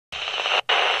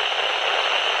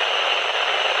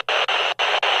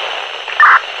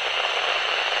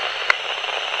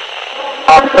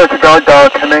Officer to guard dog,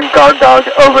 come in, guard dog,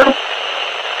 over.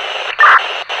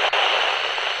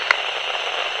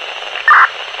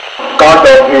 Guard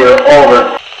dog here,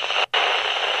 over.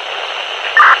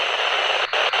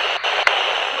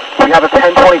 We have a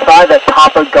 1025 at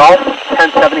Top of Golf,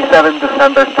 1077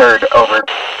 December 3rd, over.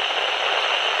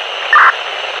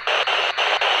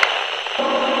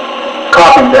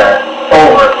 Copy that,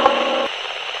 over.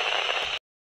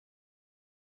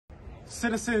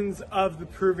 Citizens of the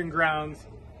Proving Ground,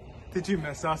 did you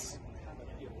miss us?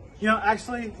 You know,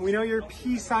 actually, we know your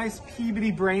pea-sized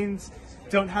Peabody brains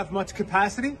don't have much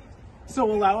capacity, so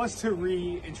allow us to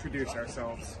reintroduce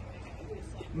ourselves.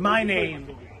 My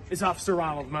name is Officer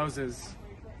Ronald Moses.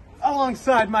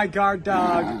 Alongside my guard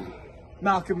dog,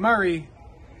 Malcolm Murray,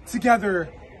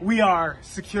 together we are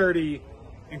Security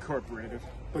Incorporated.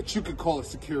 But you could call it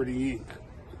Security Inc.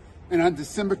 And on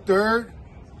December 3rd,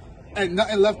 and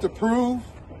nothing left to prove,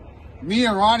 me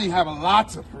and Ronnie have a lot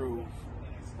to prove.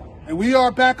 And we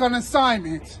are back on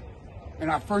assignment. And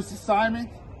our first assignment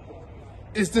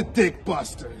is the Dick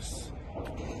Busters.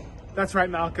 That's right,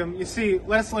 Malcolm. You see,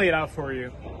 let's lay it out for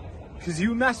you. Because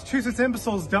you Massachusetts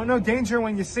imbeciles don't know danger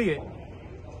when you see it.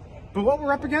 But what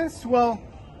we're up against, well,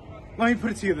 let me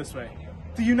put it to you this way.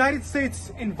 The United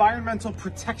States Environmental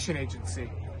Protection Agency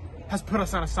has put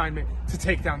us on assignment to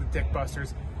take down the Dick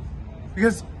Busters.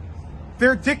 Because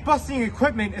their dick-busting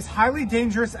equipment is highly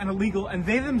dangerous and illegal, and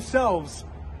they themselves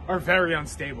are very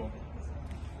unstable.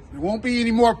 There won't be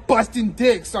any more busting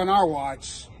dicks on our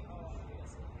watch.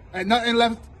 And nothing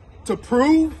left to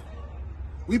prove,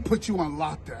 we put you on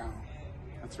lockdown.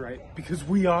 That's right, because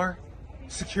we are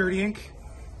Security Inc.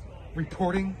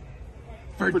 reporting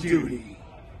for duty.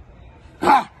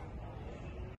 Ha!